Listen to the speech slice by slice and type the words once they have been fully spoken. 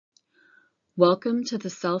Welcome to the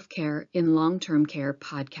Self-Care in Long-Term Care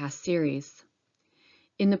podcast series.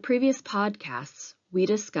 In the previous podcasts, we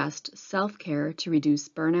discussed self-care to reduce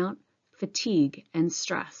burnout, fatigue, and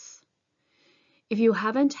stress. If you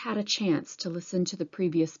haven't had a chance to listen to the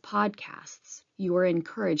previous podcasts, you are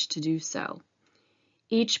encouraged to do so.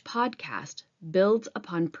 Each podcast builds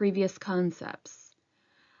upon previous concepts.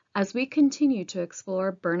 As we continue to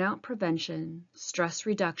explore burnout prevention, stress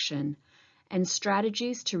reduction, and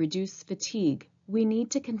strategies to reduce fatigue, we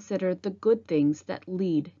need to consider the good things that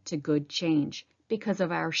lead to good change because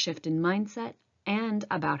of our shift in mindset and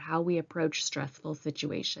about how we approach stressful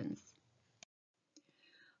situations.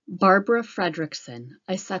 Barbara Fredrickson,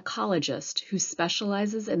 a psychologist who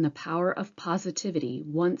specializes in the power of positivity,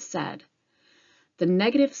 once said, "The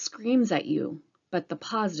negative screams at you, but the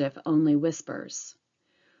positive only whispers."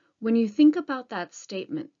 When you think about that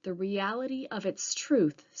statement, the reality of its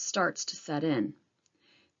truth starts to set in.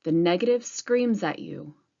 The negative screams at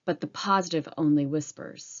you, but the positive only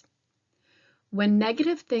whispers. When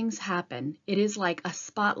negative things happen, it is like a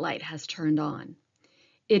spotlight has turned on.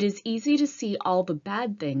 It is easy to see all the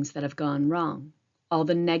bad things that have gone wrong, all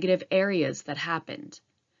the negative areas that happened.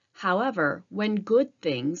 However, when good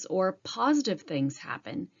things or positive things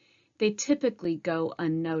happen, they typically go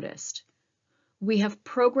unnoticed. We have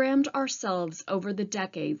programmed ourselves over the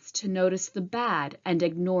decades to notice the bad and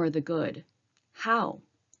ignore the good. How?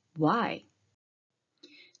 Why?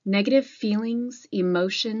 Negative feelings,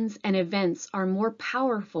 emotions, and events are more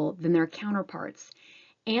powerful than their counterparts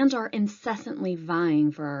and are incessantly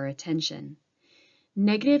vying for our attention.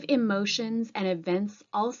 Negative emotions and events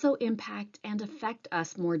also impact and affect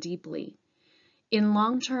us more deeply. In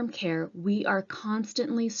long-term care, we are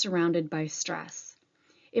constantly surrounded by stress.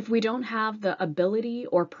 If we don't have the ability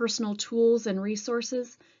or personal tools and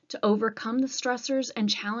resources to overcome the stressors and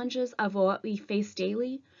challenges of what we face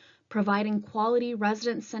daily, providing quality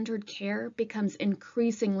resident-centered care becomes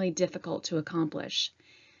increasingly difficult to accomplish.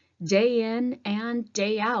 Day in and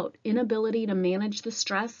day out, inability to manage the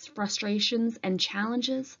stress, frustrations, and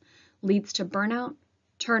challenges leads to burnout,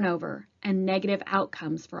 turnover, and negative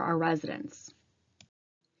outcomes for our residents.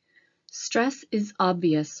 Stress is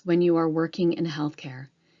obvious when you are working in healthcare.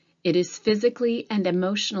 It is physically and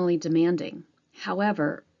emotionally demanding.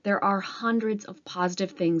 However, there are hundreds of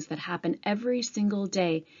positive things that happen every single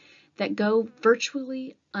day that go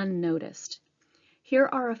virtually unnoticed. Here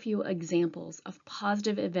are a few examples of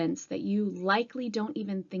positive events that you likely don't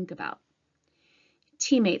even think about.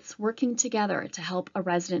 Teammates working together to help a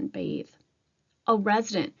resident bathe. A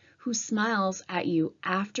resident who smiles at you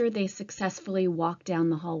after they successfully walk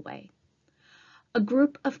down the hallway. A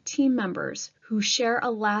group of team members who share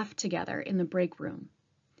a laugh together in the break room.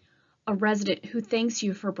 A resident who thanks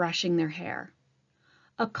you for brushing their hair.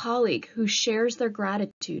 A colleague who shares their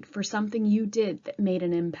gratitude for something you did that made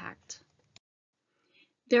an impact.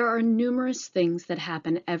 There are numerous things that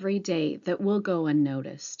happen every day that will go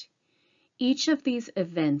unnoticed. Each of these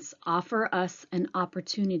events offer us an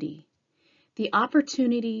opportunity. The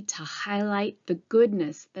opportunity to highlight the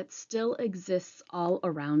goodness that still exists all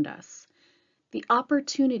around us. The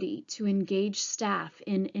opportunity to engage staff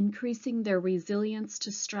in increasing their resilience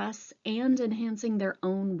to stress and enhancing their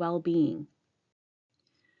own well-being.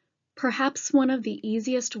 Perhaps one of the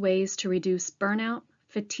easiest ways to reduce burnout,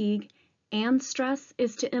 fatigue, and stress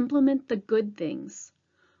is to implement the good things,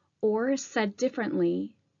 or said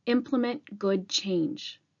differently, implement good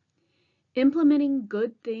change. Implementing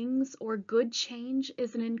good things or good change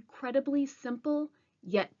is an incredibly simple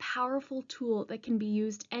yet powerful tool that can be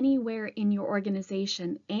used anywhere in your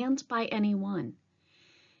organization and by anyone.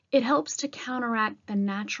 It helps to counteract the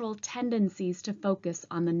natural tendencies to focus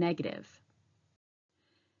on the negative.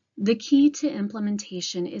 The key to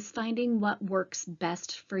implementation is finding what works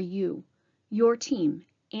best for you, your team,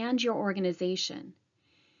 and your organization.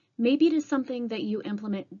 Maybe it is something that you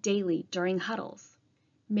implement daily during huddles.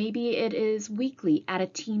 Maybe it is weekly at a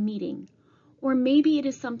team meeting. Or maybe it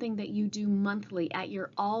is something that you do monthly at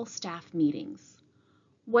your all-staff meetings.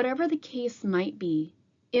 Whatever the case might be,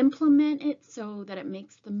 implement it so that it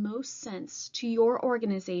makes the most sense to your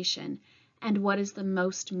organization and what is the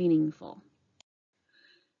most meaningful.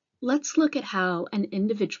 Let's look at how an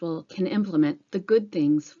individual can implement the good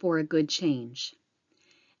things for a good change.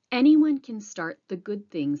 Anyone can start the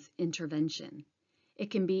good things intervention.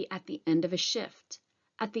 It can be at the end of a shift,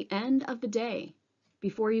 at the end of the day,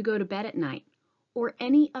 before you go to bed at night, or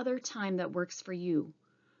any other time that works for you.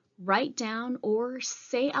 Write down or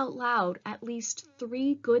say out loud at least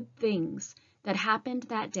 3 good things that happened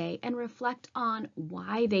that day and reflect on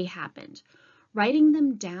why they happened. Writing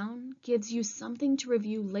them down gives you something to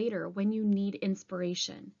review later when you need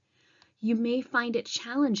inspiration. You may find it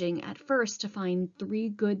challenging at first to find 3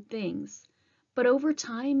 good things, but over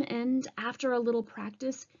time and after a little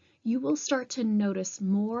practice, you will start to notice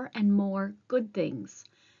more and more good things.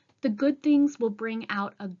 The good things will bring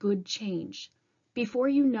out a good change. Before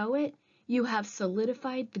you know it, you have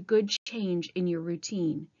solidified the good change in your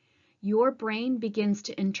routine. Your brain begins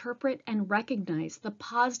to interpret and recognize the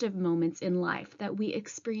positive moments in life that we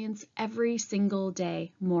experience every single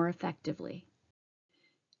day more effectively.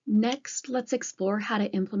 Next, let's explore how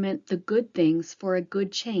to implement the good things for a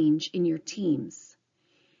good change in your teams.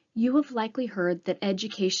 You have likely heard that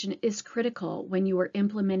education is critical when you are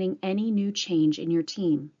implementing any new change in your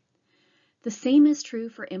team. The same is true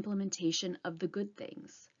for implementation of the good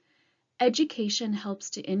things. Education helps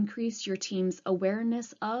to increase your team's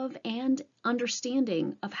awareness of and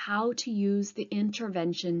understanding of how to use the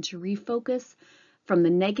intervention to refocus from the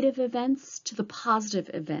negative events to the positive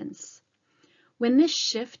events. When this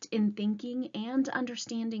shift in thinking and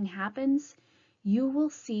understanding happens, you will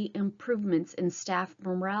see improvements in staff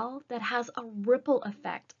morale that has a ripple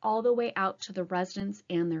effect all the way out to the residents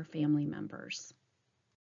and their family members.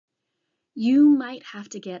 You might have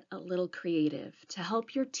to get a little creative to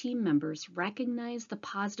help your team members recognize the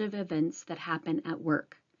positive events that happen at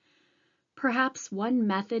work. Perhaps one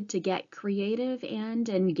method to get creative and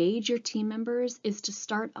engage your team members is to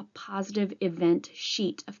start a positive event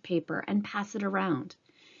sheet of paper and pass it around.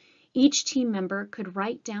 Each team member could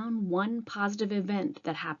write down one positive event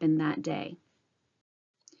that happened that day.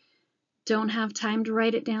 Don't have time to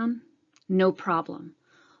write it down? No problem.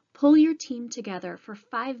 Pull your team together for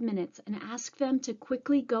 5 minutes and ask them to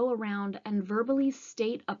quickly go around and verbally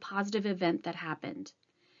state a positive event that happened.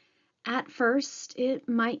 At first, it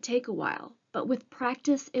might take a while, but with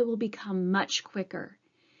practice, it will become much quicker.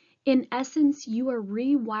 In essence, you are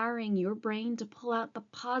rewiring your brain to pull out the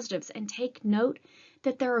positives and take note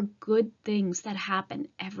that there are good things that happen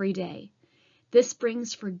every day. This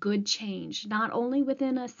brings for good change, not only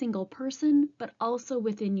within a single person, but also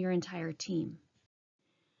within your entire team.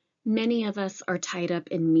 Many of us are tied up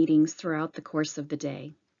in meetings throughout the course of the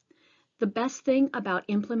day. The best thing about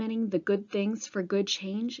implementing the good things for good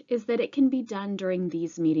change is that it can be done during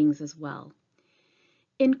these meetings as well.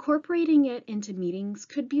 Incorporating it into meetings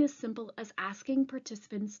could be as simple as asking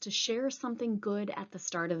participants to share something good at the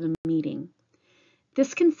start of the meeting.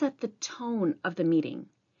 This can set the tone of the meeting.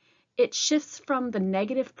 It shifts from the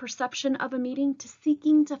negative perception of a meeting to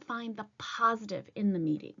seeking to find the positive in the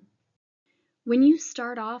meeting. When you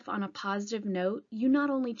start off on a positive note, you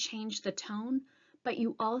not only change the tone, but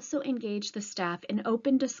you also engage the staff in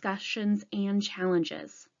open discussions and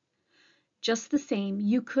challenges. Just the same,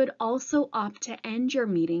 you could also opt to end your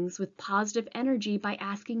meetings with positive energy by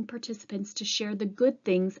asking participants to share the good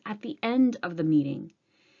things at the end of the meeting.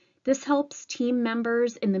 This helps team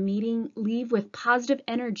members in the meeting leave with positive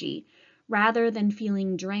energy rather than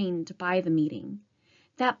feeling drained by the meeting.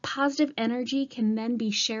 That positive energy can then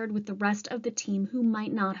be shared with the rest of the team who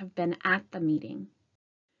might not have been at the meeting.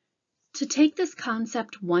 To take this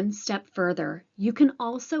concept one step further, you can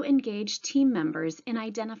also engage team members in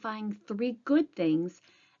identifying 3 good things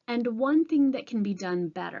and 1 thing that can be done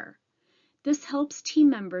better. This helps team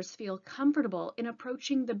members feel comfortable in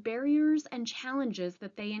approaching the barriers and challenges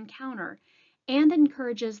that they encounter and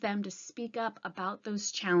encourages them to speak up about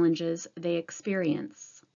those challenges they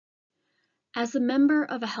experience. As a member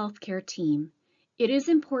of a healthcare team, it is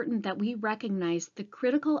important that we recognize the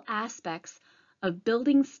critical aspects of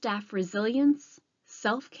building staff resilience,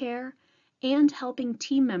 self-care, and helping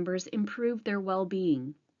team members improve their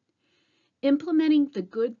well-being. Implementing the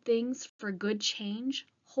good things for good change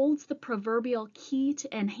holds the proverbial key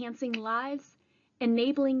to enhancing lives,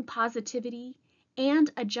 enabling positivity,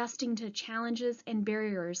 and adjusting to challenges and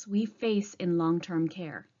barriers we face in long-term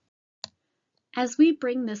care. As we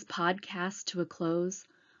bring this podcast to a close,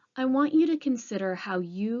 I want you to consider how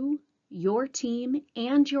you, your team,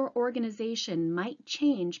 and your organization might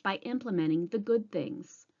change by implementing the good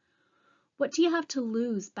things. What do you have to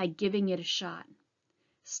lose by giving it a shot?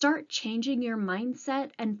 Start changing your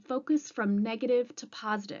mindset and focus from negative to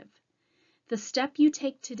positive. The step you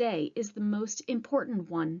take today is the most important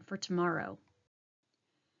one for tomorrow.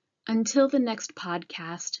 Until the next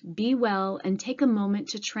podcast, be well and take a moment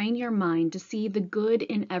to train your mind to see the good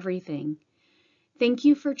in everything. Thank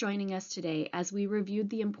you for joining us today as we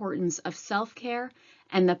reviewed the importance of self-care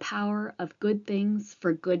and the power of good things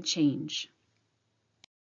for good change.